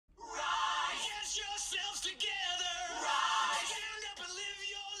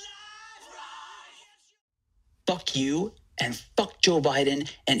Fuck you and fuck Joe Biden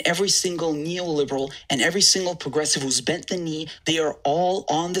and every single neoliberal and every single progressive who's bent the knee. They are all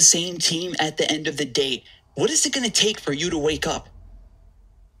on the same team at the end of the day. What is it going to take for you to wake up?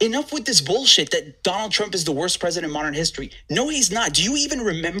 Enough with this bullshit that Donald Trump is the worst president in modern history. No, he's not. Do you even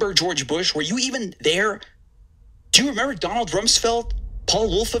remember George Bush? Were you even there? Do you remember Donald Rumsfeld, Paul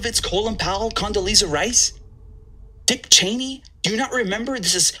Wolfowitz, Colin Powell, Condoleezza Rice, Dick Cheney? Do you not remember?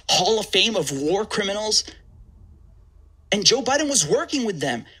 This is Hall of Fame of war criminals. And Joe Biden was working with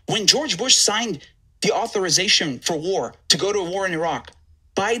them. When George Bush signed the authorization for war, to go to a war in Iraq,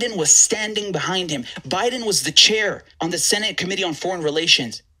 Biden was standing behind him. Biden was the chair on the Senate Committee on Foreign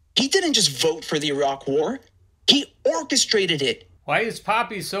Relations. He didn't just vote for the Iraq war. He orchestrated it. Why is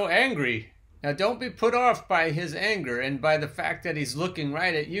Papi so angry? Now don't be put off by his anger and by the fact that he's looking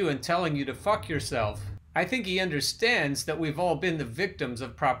right at you and telling you to fuck yourself. I think he understands that we've all been the victims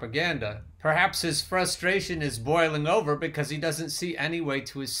of propaganda. Perhaps his frustration is boiling over because he doesn't see any way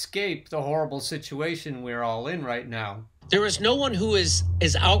to escape the horrible situation we're all in right now. There is no one who is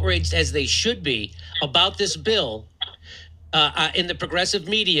as outraged as they should be about this bill in the progressive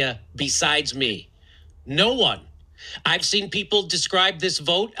media besides me. No one. I've seen people describe this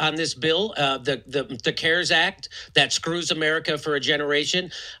vote on this bill, the CARES Act that screws America for a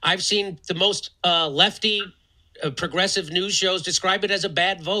generation. I've seen the most lefty progressive news shows describe it as a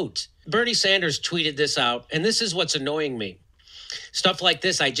bad vote. Bernie Sanders tweeted this out, and this is what's annoying me. Stuff like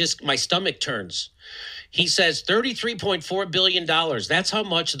this, my stomach turns. He says $33.4 billion. That's how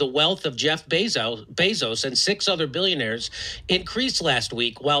much the wealth of Jeff Bezos and 6 other billionaires increased last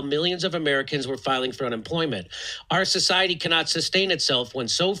week while millions of Americans were filing for unemployment. Our society cannot sustain itself when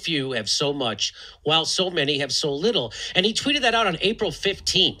so few have so much while so many have so little. And he tweeted that out on April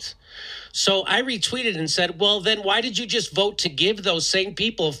 15th. So I retweeted and said, well, then why did you just vote to give those same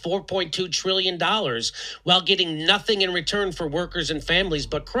people $4.2 trillion while getting nothing in return for workers and families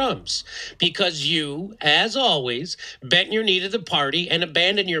but crumbs? Because you, as always, bent your knee to the party and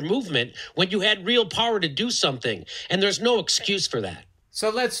abandoned your movement when you had real power to do something. And there's no excuse for that. So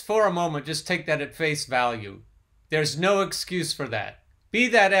let's, for a moment, just take that at face value. There's no excuse for that. Be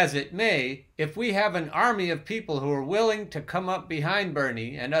that as it may, if we have an army of people who are willing to come up behind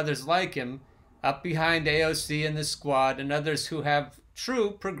Bernie and others like him, up behind AOC and the squad and others who have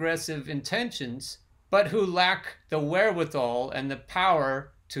true progressive intentions, but who lack the wherewithal and the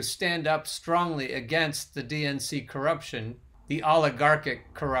power to stand up strongly against the DNC corruption, the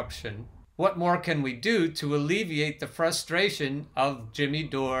oligarchic corruption, what more can we do to alleviate the frustration of Jimmy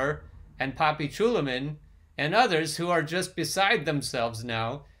Dore and Papi Chulomin and others who are just beside themselves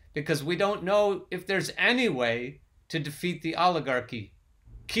now because we don't know if there's any way to defeat the oligarchy?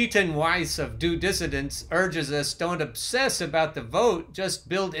 Keaton Weiss of Do Dissidents urges us, don't obsess about the vote, just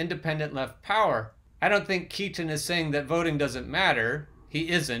build independent left power. I don't think Keaton is saying that voting doesn't matter. He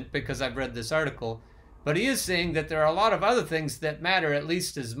isn't, because I've read this article. But he is saying that there are a lot of other things that matter at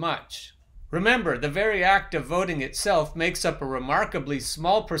least as much. Remember, the very act of voting itself makes up a remarkably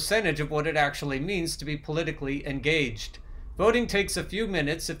small percentage of what it actually means to be politically engaged. Voting takes a few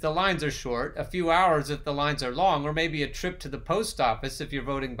minutes if the lines are short, a few hours if the lines are long, or maybe a trip to the post office if you're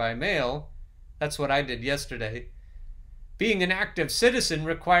voting by mail. That's what I did yesterday. Being an active citizen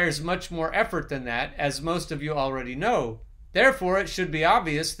requires much more effort than that, as most of you already know. Therefore, it should be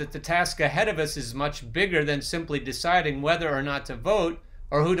obvious that the task ahead of us is much bigger than simply deciding whether or not to vote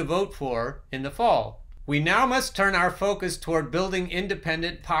or who to vote for in the fall. We now must turn our focus toward building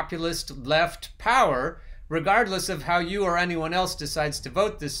independent populist left power, regardless of how you or anyone else decides to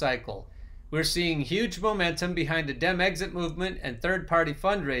vote this cycle. We're seeing huge momentum behind a Dem exit movement and third-party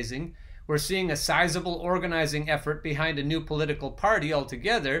fundraising. We're seeing a sizable organizing effort behind a new political party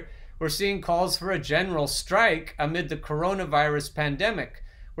altogether. We're seeing calls for a general strike amid the coronavirus pandemic.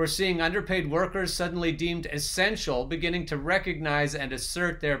 We're seeing underpaid workers suddenly deemed essential, beginning to recognize and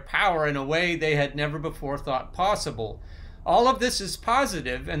assert their power in a way they had never before thought possible. All of this is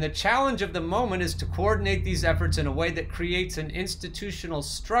positive, and the challenge of the moment is to coordinate these efforts in a way that creates an institutional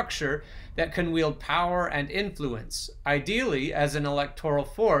structure that can wield power and influence, ideally as an electoral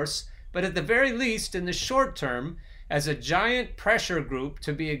force, but at the very least, in the short term, as a giant pressure group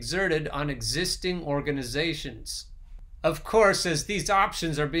to be exerted on existing organizations. Of course, as these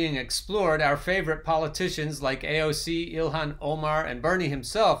options are being explored, our favorite politicians like AOC, Ilhan Omar, and Bernie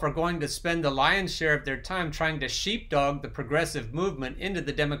himself are going to spend the lion's share of their time trying to sheepdog the progressive movement into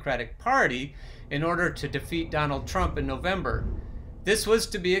the Democratic Party in order to defeat Donald Trump in November. This was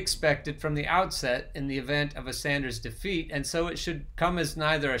to be expected from the outset in the event of a Sanders defeat, and so it should come as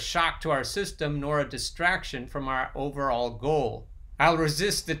neither a shock to our system nor a distraction from our overall goal. I'll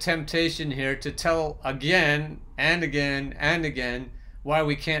resist the temptation here to tell again and again and again why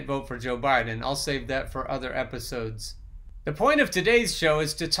we can't vote for Joe Biden. I'll save that for other episodes. The point of today's show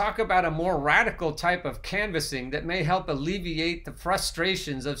is to talk about a more radical type of canvassing that may help alleviate the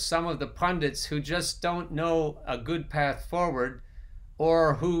frustrations of some of the pundits who just don't know a good path forward,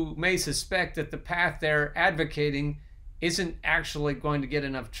 or who may suspect that the path they're advocating isn't actually going to get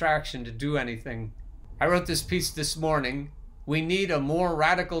enough traction to do anything. I wrote this piece this morning. We need a more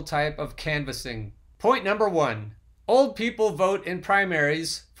radical type of canvassing. Point number 1. Old people vote in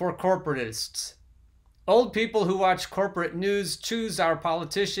primaries for corporatists. Old people who watch corporate news choose our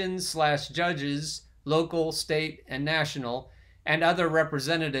politicians/judges, local, state, and national, and other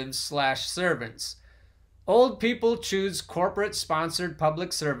representatives/servants. Old people choose corporate-sponsored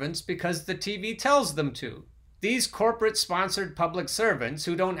public servants because the TV tells them to. These corporate-sponsored public servants,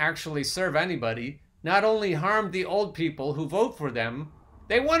 who don't actually serve anybody, not only harm the old people who vote for them,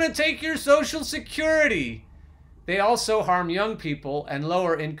 they want to take your Social Security. They also harm young people and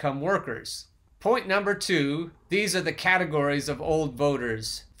lower-income workers. Point number 2, these are the categories of old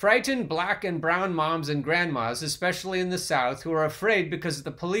voters. Frightened black and brown moms and grandmas, especially in the South, who are afraid because the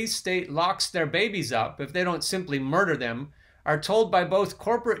police state locks their babies up if they don't simply murder them, are told by both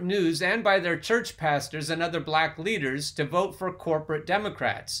corporate news and by their church pastors and other black leaders to vote for corporate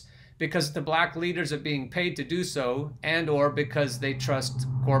Democrats because the black leaders are being paid to do so, and or because they trust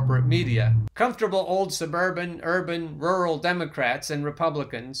corporate media. Comfortable old suburban, urban, rural Democrats and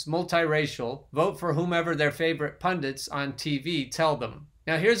Republicans, multiracial, vote for whomever their favorite pundits on TV tell them.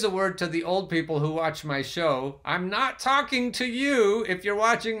 Now here's a word to the old people who watch my show. I'm not talking to you if you're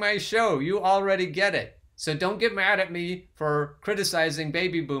watching my show. You already get it. So don't get mad at me for criticizing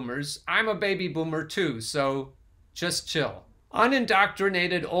baby boomers. I'm a baby boomer too, so just chill.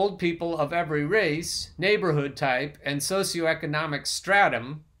 Unindoctrinated old people of every race, neighborhood type, and socioeconomic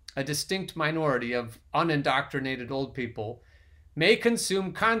stratum, a distinct minority of unindoctrinated old people, may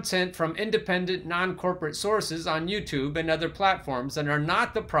consume content from independent non-corporate sources on YouTube and other platforms and are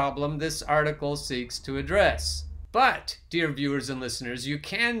not the problem this article seeks to address. But, dear viewers and listeners, you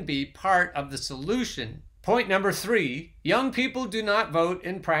can be part of the solution. Point number 3, young people do not vote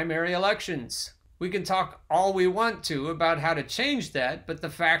in primary elections. We can talk all we want to about how to change that, but the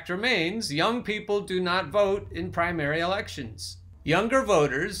fact remains, young people do not vote in primary elections. Younger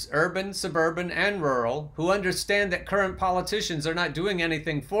voters, urban, suburban, and rural, who understand that current politicians are not doing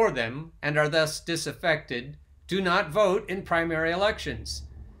anything for them and are thus disaffected, do not vote in primary elections.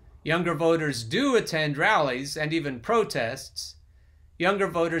 Younger voters do attend rallies and even protests. Younger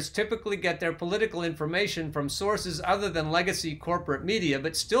voters typically get their political information from sources other than legacy corporate media,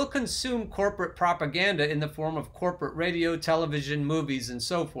 but still consume corporate propaganda in the form of corporate radio, television, movies, and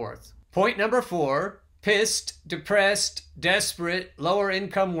so forth. Point number 4, pissed, depressed, desperate,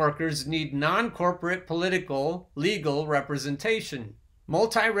 lower-income workers need non-corporate political, legal representation.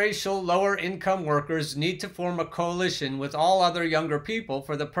 Multiracial, lower-income workers need to form a coalition with all other younger people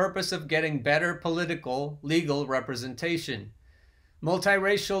for the purpose of getting better political, legal representation.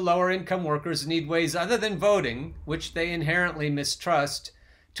 Multiracial, lower-income workers need ways other than voting, which they inherently mistrust,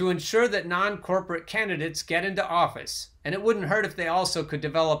 to ensure that non-corporate candidates get into office. And it wouldn't hurt if they also could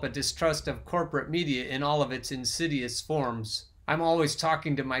develop a distrust of corporate media in all of its insidious forms. I'm always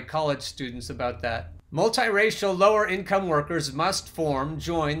talking to my college students about that. Multiracial, lower-income workers must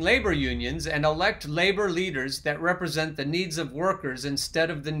join labor unions and elect labor leaders that represent the needs of workers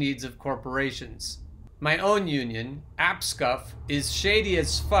instead of the needs of corporations. My own union, APSCUF, is shady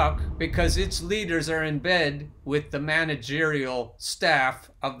as fuck because its leaders are in bed with the managerial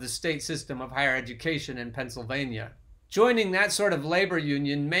staff of the state system of higher education in Pennsylvania. Joining that sort of labor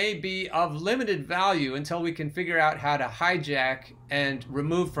union may be of limited value until we can figure out how to hijack and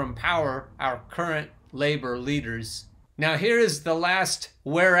remove from power our current labor leaders. Now here is the last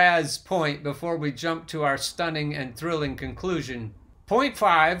whereas point before we jump to our stunning and thrilling conclusion. Point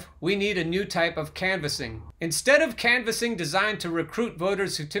 5, we need a new type of canvassing. Instead of canvassing designed to recruit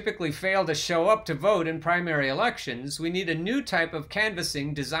voters who typically fail to show up to vote in primary elections, we need a new type of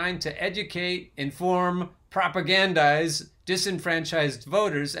canvassing designed to educate, inform, propagandize disenfranchised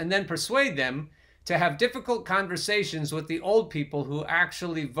voters, and then persuade them to have difficult conversations with the old people who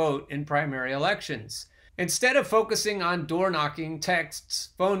actually vote in primary elections. Instead of focusing on door knocking,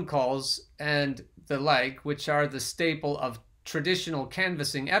 texts, phone calls, and the like, which are the staple of traditional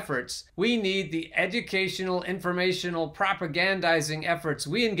canvassing efforts, we need the educational, informational, propagandizing efforts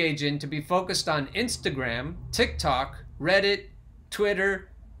we engage in to be focused on Instagram, TikTok, Reddit, Twitter,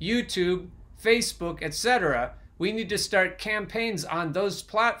 YouTube, Facebook, etc., we need to start campaigns on those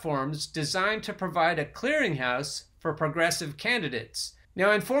platforms designed to provide a clearinghouse for progressive candidates.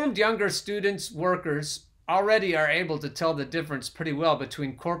 Now, informed younger students, workers, already are able to tell the difference pretty well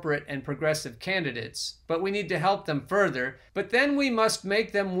between corporate and progressive candidates, but we need to help them further. But then we must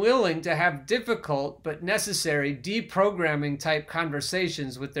make them willing to have difficult but necessary deprogramming type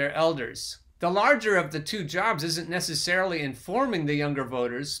conversations with their elders. The larger of the two jobs isn't necessarily informing the younger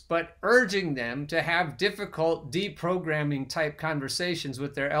voters, but urging them to have difficult deprogramming type conversations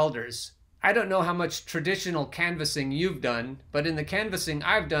with their elders. I don't know how much traditional canvassing you've done, but in the canvassing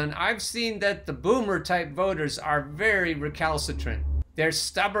I've done, I've seen that the boomer type voters are very recalcitrant. They're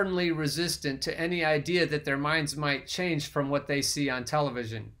stubbornly resistant to any idea that their minds might change from what they see on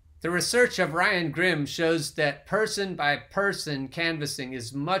television. The research of Ryan Grimm shows that person-by-person canvassing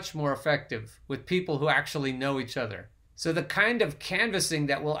is much more effective with people who actually know each other. So the kind of canvassing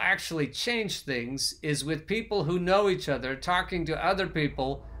that will actually change things is with people who know each other talking to other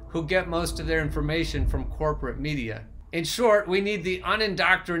people who get most of their information from corporate media. In short, we need the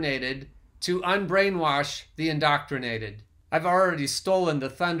unindoctrinated to unbrainwash the indoctrinated. I've already stolen the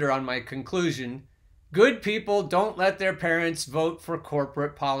thunder on my conclusion. Good people don't let their parents vote for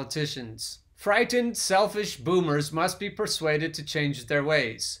corporate politicians. Frightened, selfish boomers must be persuaded to change their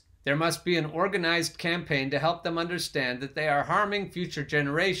ways. There must be an organized campaign to help them understand that they are harming future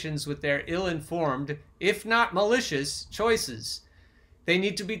generations with their ill-informed, if not malicious, choices. They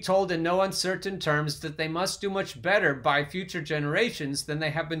need to be told in no uncertain terms that they must do much better by future generations than they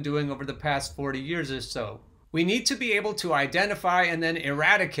have been doing over the past 40 years or so. We need to be able to identify and then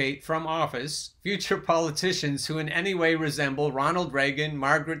eradicate from office future politicians who in any way resemble Ronald Reagan,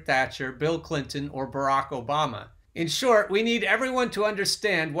 Margaret Thatcher, Bill Clinton, or Barack Obama. In short, we need everyone to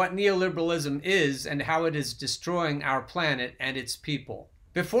understand what neoliberalism is and how it is destroying our planet and its people.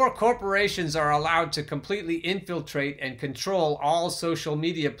 Before corporations are allowed to completely infiltrate and control all social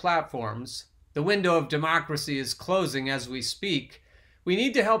media platforms, the window of democracy is closing as we speak. We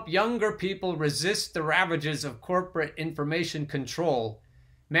need to help younger people resist the ravages of corporate information control.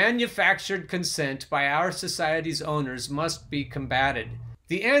 Manufactured consent by our society's owners must be combated.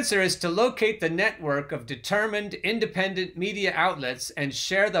 The answer is to locate the network of determined, independent media outlets and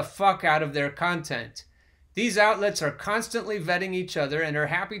share the fuck out of their content. These outlets are constantly vetting each other and are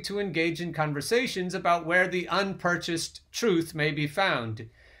happy to engage in conversations about where the unpurchased truth may be found.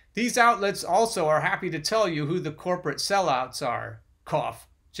 These outlets also are happy to tell you who the corporate sellouts are. Cough,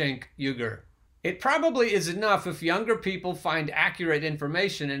 Cenk Uygur. It probably is enough if younger people find accurate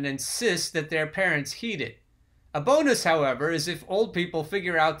information and insist that their parents heed it. A bonus, however, is if old people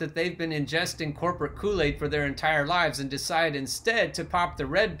figure out that they've been ingesting corporate Kool-Aid for their entire lives and decide instead to pop the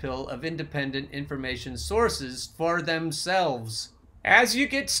red pill of independent information sources for themselves. As you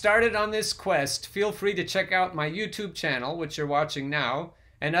get started on this quest, feel free to check out my YouTube channel, which you're watching now,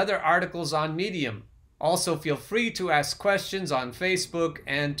 and other articles on Medium. Also, feel free to ask questions on Facebook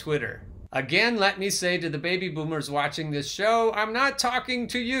and Twitter. Again, let me say to the baby boomers watching this show, I'm not talking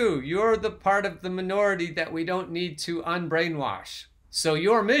to you. You're the part of the minority that we don't need to unbrainwash. So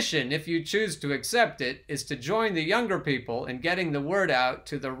your mission, if you choose to accept it, is to join the younger people in getting the word out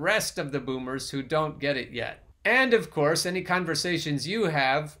to the rest of the boomers who don't get it yet. And of course, any conversations you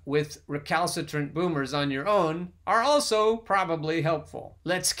have with recalcitrant boomers on your own are also probably helpful.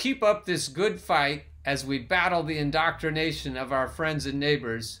 Let's keep up this good fight as we battle the indoctrination of our friends and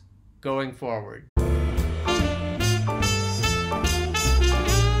neighbors going forward.